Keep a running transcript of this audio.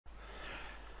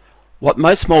What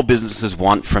most small businesses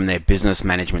want from their business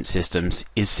management systems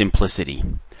is simplicity.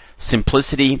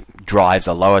 Simplicity drives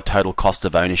a lower total cost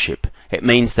of ownership. It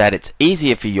means that it's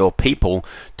easier for your people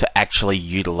to actually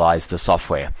utilize the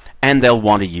software, and they'll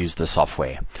want to use the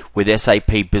software. With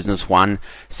SAP Business One,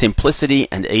 simplicity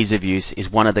and ease of use is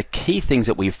one of the key things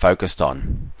that we've focused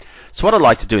on. So what I'd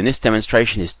like to do in this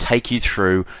demonstration is take you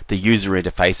through the user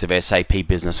interface of SAP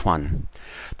Business One.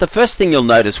 The first thing you'll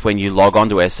notice when you log on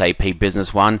to SAP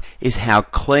Business One is how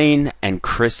clean and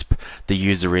crisp the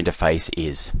user interface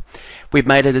is. We've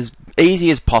made it as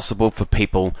easy as possible for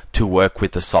people to work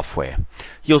with the software.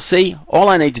 You'll see all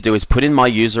I need to do is put in my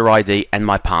user ID and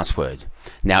my password.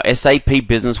 Now SAP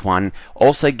Business One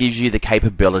also gives you the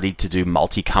capability to do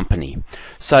multi-company.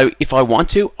 So if I want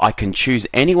to, I can choose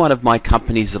any one of my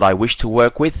companies that I wish to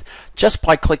work with just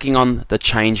by clicking on the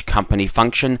change company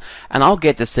function, and I'll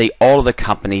get to see all of the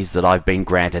companies that I've been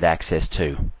granted access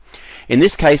to. In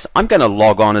this case, I'm going to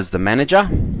log on as the manager,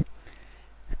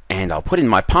 and I'll put in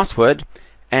my password,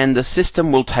 and the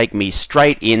system will take me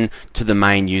straight in to the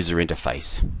main user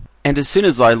interface. And as soon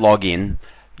as I log in,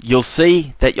 you'll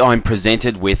see that I'm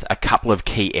presented with a couple of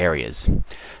key areas.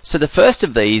 So the first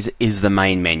of these is the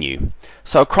main menu.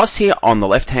 So across here on the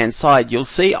left hand side, you'll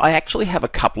see I actually have a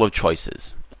couple of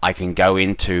choices. I can go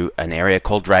into an area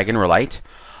called Drag and Relate,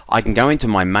 I can go into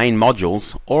my main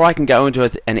modules, or I can go into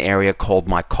an area called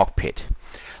my cockpit.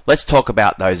 Let's talk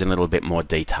about those in a little bit more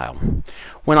detail.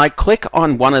 When I click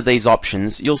on one of these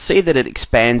options, you'll see that it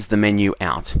expands the menu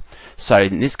out. So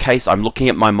in this case, I'm looking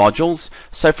at my modules.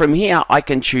 So from here, I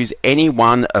can choose any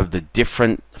one of the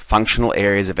different functional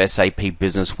areas of SAP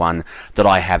Business One that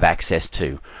I have access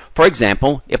to. For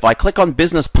example, if I click on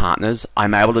Business Partners,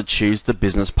 I'm able to choose the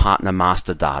Business Partner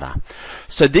Master Data.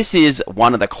 So this is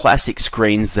one of the classic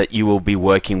screens that you will be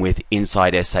working with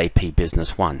inside SAP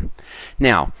Business One.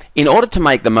 Now, in order to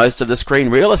make the most of the screen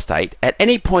real estate, at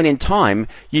any point in time,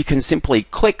 you can simply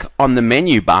click on the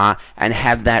menu bar and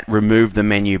have that remove the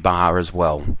menu bar as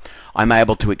well. I'm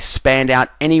able to expand out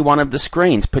any one of the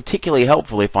screens, particularly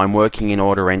helpful if I'm working in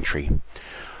order entry.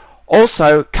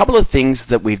 Also, a couple of things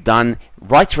that we've done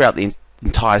right throughout the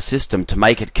entire system to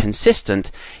make it consistent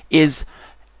is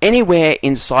anywhere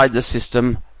inside the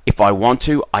system, if I want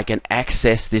to, I can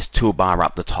access this toolbar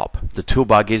up the top. The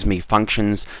toolbar gives me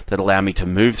functions that allow me to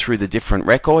move through the different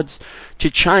records, to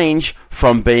change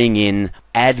from being in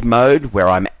add mode, where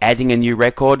I'm adding a new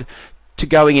record, to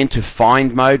going into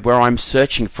find mode, where I'm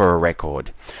searching for a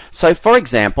record. So for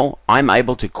example, I'm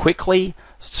able to quickly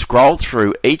scroll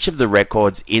through each of the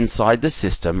records inside the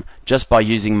system just by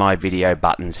using my video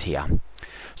buttons here.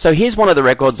 So here's one of the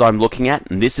records I'm looking at,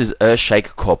 and this is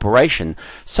Earthshake Corporation.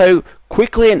 So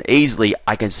quickly and easily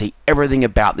I can see everything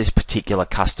about this particular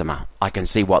customer. I can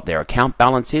see what their account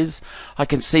balance is. I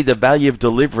can see the value of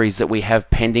deliveries that we have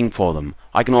pending for them.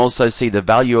 I can also see the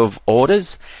value of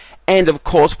orders. And of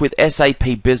course, with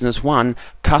SAP Business One,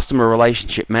 customer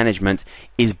relationship management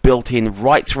is built in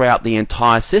right throughout the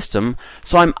entire system,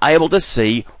 so I'm able to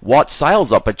see what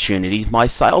sales opportunities my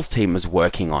sales team is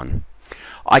working on.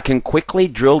 I can quickly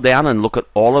drill down and look at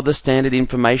all of the standard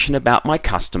information about my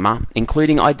customer,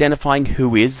 including identifying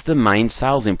who is the main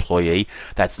sales employee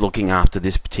that's looking after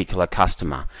this particular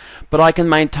customer. But I can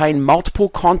maintain multiple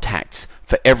contacts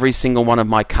for every single one of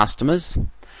my customers.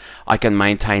 I can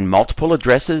maintain multiple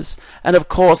addresses, and of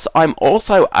course I'm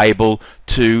also able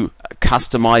to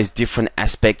customize different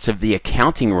aspects of the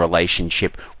accounting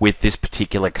relationship with this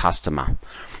particular customer.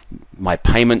 My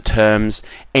payment terms,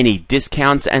 any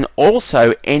discounts, and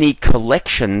also any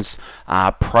collections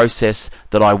process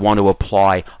that I want to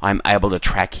apply, I'm able to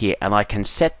track here, and I can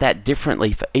set that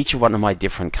differently for each one of my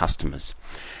different customers.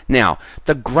 Now,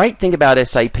 the great thing about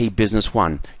SAP Business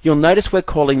One, you'll notice we're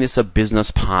calling this a business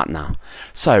partner.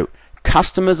 So,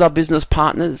 customers are business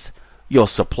partners, your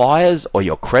suppliers or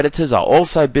your creditors are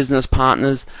also business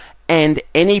partners, and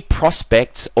any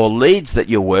prospects or leads that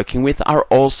you're working with are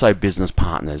also business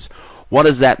partners. What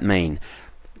does that mean?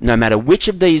 No matter which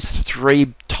of these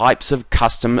three types of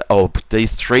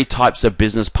these three types of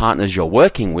business partners you're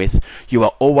working with, you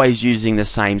are always using the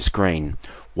same screen.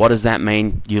 What does that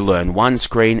mean? You learn one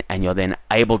screen and you're then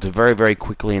able to very, very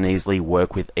quickly and easily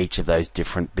work with each of those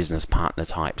different business partner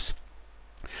types.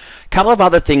 A couple of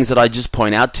other things that I just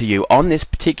point out to you on this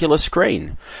particular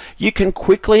screen. You can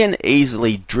quickly and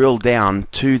easily drill down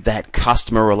to that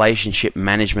customer relationship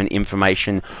management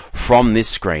information from this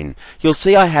screen. You'll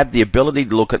see I have the ability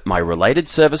to look at my related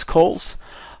service calls.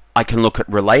 I can look at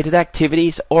related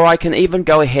activities, or I can even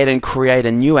go ahead and create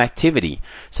a new activity.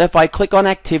 So if I click on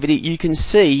activity, you can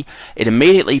see it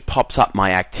immediately pops up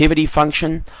my activity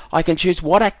function. I can choose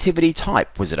what activity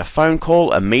type. Was it a phone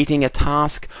call, a meeting, a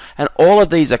task? And all of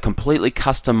these are completely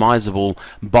customizable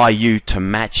by you to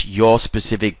match your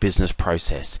specific business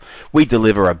process. We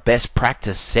deliver a best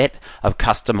practice set of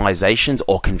customizations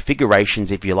or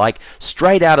configurations, if you like,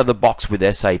 straight out of the box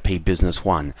with SAP Business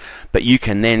One. But you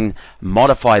can then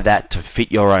modify that to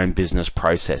fit your own business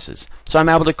processes. So I'm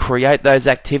able to create those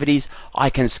activities,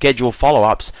 I can schedule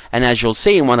follow-ups, and as you'll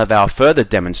see in one of our further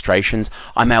demonstrations,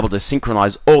 I'm able to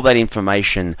synchronize all that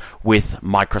information with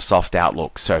Microsoft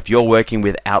Outlook. So if you're working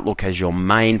with Outlook as your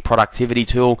main productivity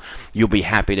tool, you'll be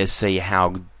happy to see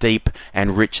how deep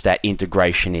and rich that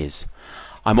integration is.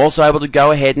 I'm also able to go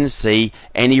ahead and see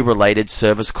any related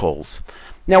service calls.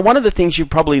 Now, one of the things you've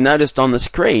probably noticed on the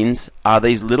screens are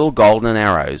these little golden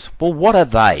arrows. Well, what are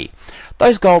they?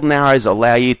 Those golden arrows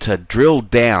allow you to drill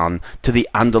down to the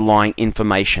underlying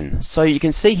information. So you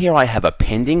can see here I have a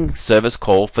pending service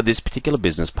call for this particular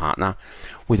business partner.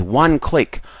 With one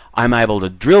click, I'm able to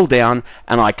drill down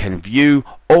and I can view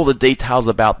all the details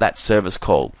about that service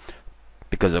call.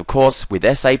 Because, of course,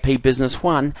 with SAP Business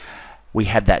One, we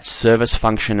have that service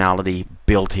functionality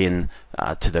built in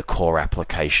to the core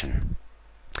application.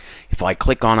 If I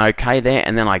click on OK there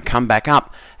and then I come back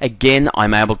up, again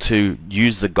I'm able to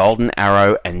use the golden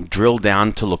arrow and drill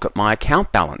down to look at my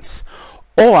account balance.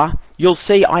 Or you'll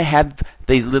see I have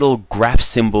these little graph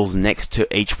symbols next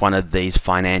to each one of these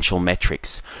financial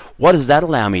metrics. What does that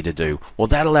allow me to do? Well,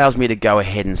 that allows me to go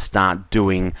ahead and start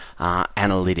doing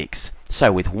analytics. So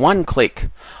with one click,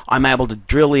 I'm able to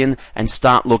drill in and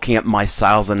start looking at my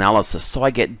sales analysis. So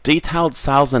I get detailed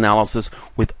sales analysis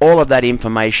with all of that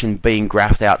information being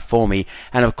graphed out for me.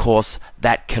 And of course,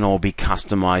 that can all be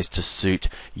customized to suit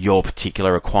your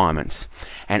particular requirements.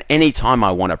 And anytime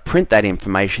I want to print that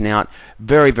information out,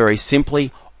 very, very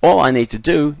simply, all I need to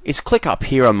do is click up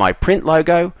here on my print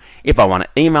logo. If I want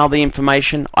to email the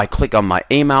information, I click on my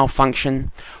email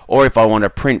function. Or if I want to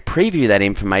print preview that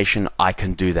information, I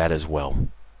can do that as well.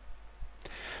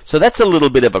 So that's a little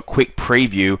bit of a quick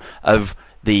preview of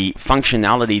the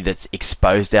functionality that's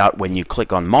exposed out when you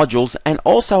click on modules, and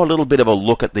also a little bit of a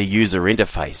look at the user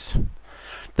interface.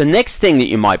 The next thing that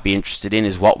you might be interested in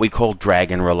is what we call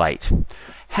drag and relate.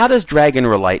 How does drag and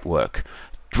relate work?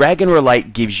 Drag and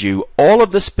relate gives you all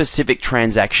of the specific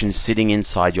transactions sitting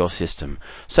inside your system.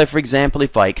 So for example,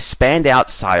 if I expand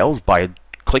out sales by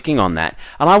clicking on that,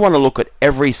 and I want to look at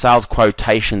every sales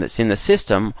quotation that's in the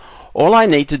system, all I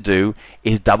need to do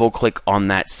is double click on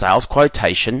that sales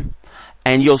quotation,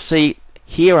 and you'll see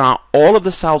here are all of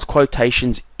the sales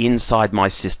quotations inside my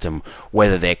system,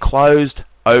 whether they're closed,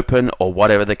 open, or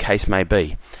whatever the case may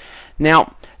be.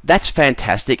 Now, that's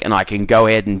fantastic, and I can go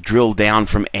ahead and drill down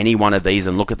from any one of these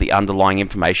and look at the underlying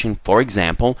information. For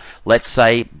example, let's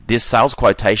say this sales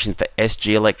quotation for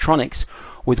SG Electronics.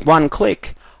 With one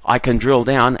click, I can drill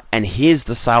down, and here's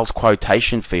the sales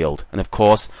quotation field. And of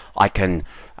course, I can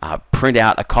print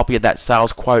out a copy of that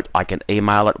sales quote, I can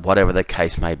email it, whatever the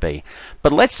case may be.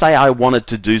 But let's say I wanted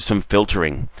to do some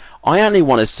filtering. I only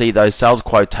want to see those sales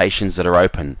quotations that are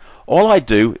open. All I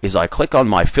do is I click on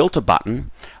my filter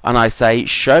button and I say,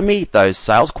 show me those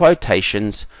sales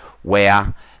quotations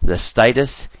where the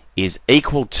status is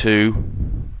equal to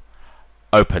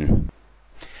open.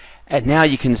 And now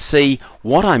you can see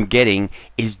what I'm getting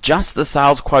is just the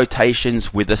sales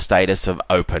quotations with the status of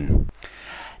open.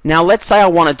 Now let's say I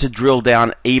wanted to drill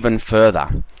down even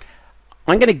further.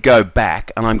 I'm going to go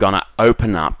back and I'm going to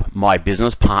open up my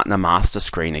Business Partner Master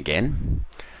screen again.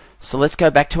 So let's go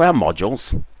back to our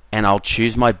modules, and I'll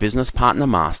choose my Business Partner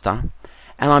Master,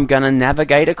 and I'm going to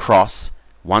navigate across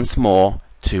once more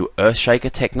to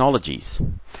Earthshaker Technologies.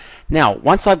 Now,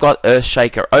 once I've got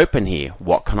Earthshaker open here,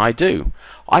 what can I do?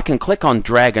 I can click on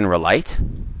Drag and Relate,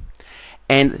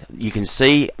 and you can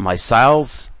see my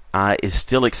sales is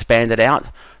still expanded out.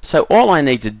 So all I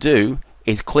need to do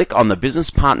is click on the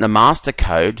Business Partner Master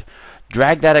code,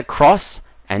 drag that across,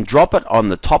 and drop it on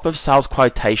the top of sales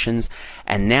quotations,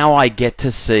 and now I get to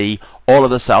see all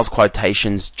of the sales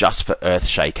quotations just for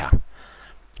Earthshaker.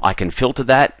 I can filter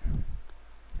that.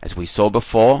 As we saw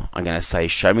before, I'm going to say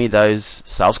show me those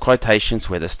sales quotations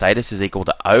where the status is equal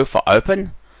to O for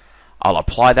open. I'll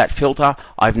apply that filter.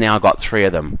 I've now got 3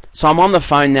 of them. So I'm on the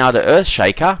phone now to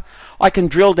Earthshaker. I can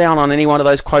drill down on any one of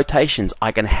those quotations.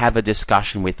 I can have a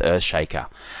discussion with Earthshaker.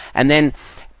 And then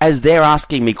as they're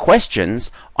asking me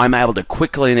questions, I'm able to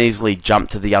quickly and easily jump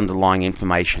to the underlying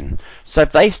information. So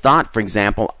if they start, for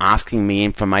example, asking me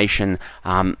information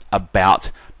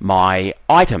about my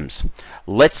items,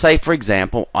 let's say, for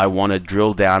example, I want to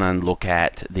drill down and look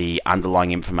at the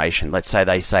underlying information. Let's say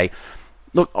they say,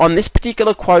 look, on this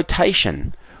particular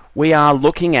quotation, we are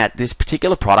looking at this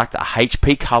particular product, a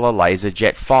HP Color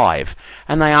LaserJet 5,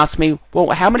 and they ask me, well,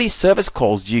 how many service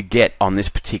calls do you get on this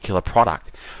particular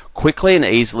product? Quickly and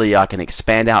easily I can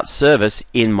expand out service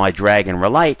in my drag and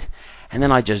relate, and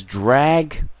then I just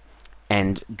drag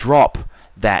and drop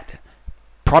that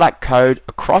product code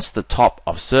across the top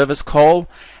of service call,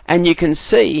 and you can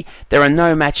see there are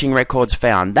no matching records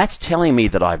found. That's telling me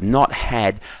that I've not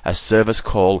had a service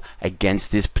call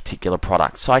against this particular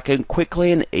product. So I can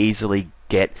quickly and easily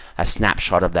get a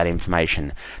snapshot of that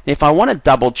information. If I want to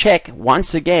double check,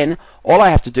 once again, all I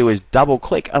have to do is double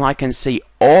click and I can see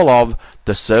all of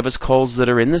the service calls that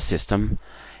are in the system,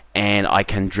 and I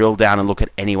can drill down and look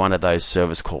at any one of those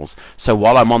service calls. So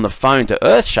while I'm on the phone to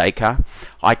Earthshaker,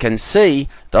 I can see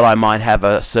that I might have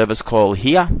a service call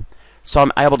here. So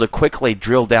I'm able to quickly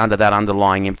drill down to that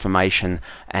underlying information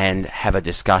and have a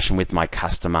discussion with my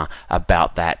customer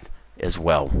about that as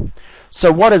well.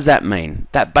 So what does that mean?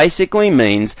 That basically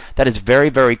means that it's very,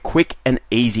 very quick and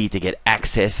easy to get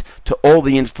access to all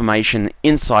the information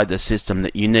inside the system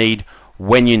that you need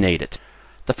when you need it.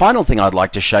 The final thing I'd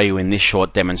like to show you in this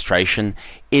short demonstration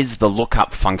is the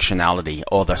lookup functionality,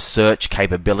 or the search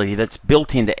capability that's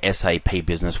built into SAP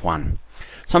Business One.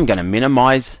 So I'm going to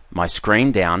minimize my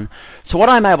screen down. So what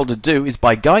I'm able to do is,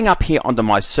 by going up here onto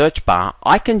my search bar,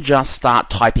 I can just start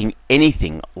typing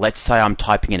anything. Let's say I'm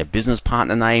typing in a business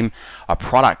partner name, a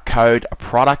product code, a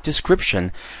product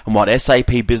description, and what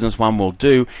SAP Business One will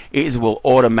do is will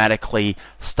automatically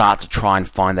start to try and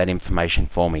find that information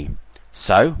for me.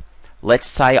 So let's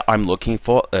say I'm looking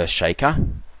for Earthshaker.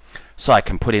 So I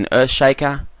can put in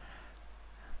Earthshaker,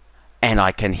 and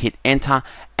I can hit enter,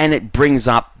 and it brings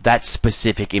up that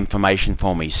specific information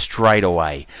for me straight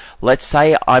away. Let's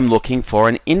say I'm looking for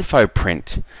an info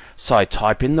print. So I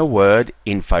type in the word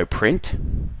info print,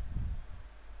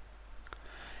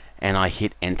 and I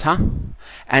hit enter,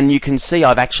 and you can see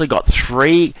I've actually got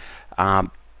three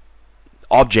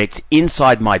objects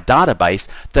inside my database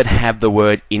that have the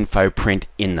word info print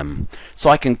in them. So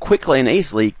I can quickly and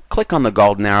easily click on the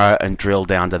golden arrow and drill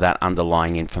down to that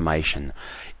underlying information.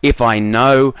 If I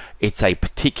know it's a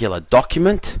particular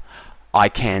document, I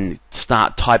can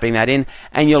start typing that in,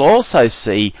 and you'll also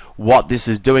see what this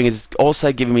is doing is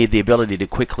also giving me the ability to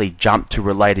quickly jump to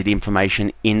related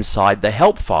information inside the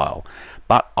help file.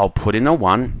 But I'll put in a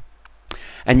 1,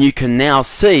 and you can now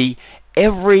see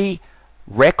every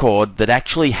record that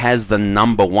actually has the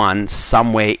number 1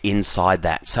 somewhere inside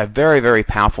that. So very, very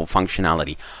powerful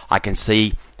functionality. I can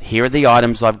see here are the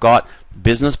items I've got.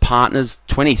 Business partners,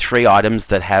 23 items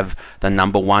that have the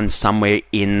number 1 somewhere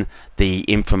in the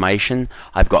information.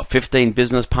 I've got 15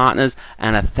 business partners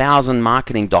and 1,000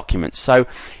 marketing documents. So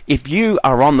if you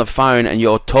are on the phone and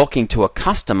you're talking to a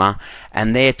customer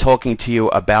and they're talking to you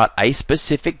about a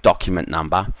specific document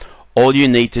number, all you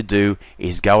need to do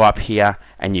is go up here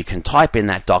and you can type in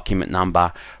that document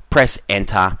number, press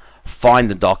enter, find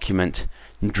the document,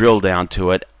 drill down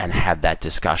to it, and have that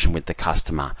discussion with the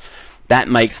customer. That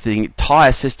makes the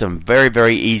entire system very,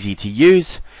 very easy to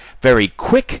use, very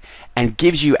quick, and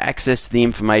gives you access to the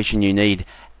information you need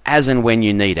as and when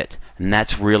you need it. And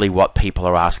that's really what people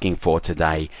are asking for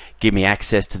today. Give me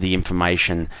access to the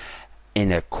information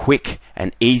in a quick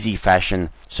and easy fashion,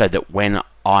 so that when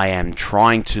I am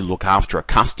trying to look after a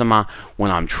customer, when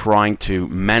I'm trying to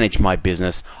manage my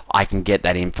business, I can get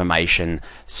that information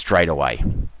straight away.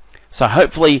 So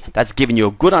hopefully that's given you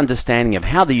a good understanding of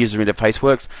how the user interface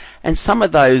works and some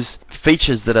of those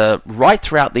features that are right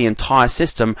throughout the entire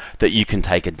system that you can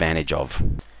take advantage of.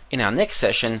 In our next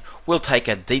session, we'll take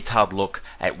a detailed look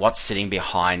at what's sitting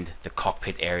behind the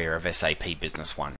cockpit area of SAP Business One.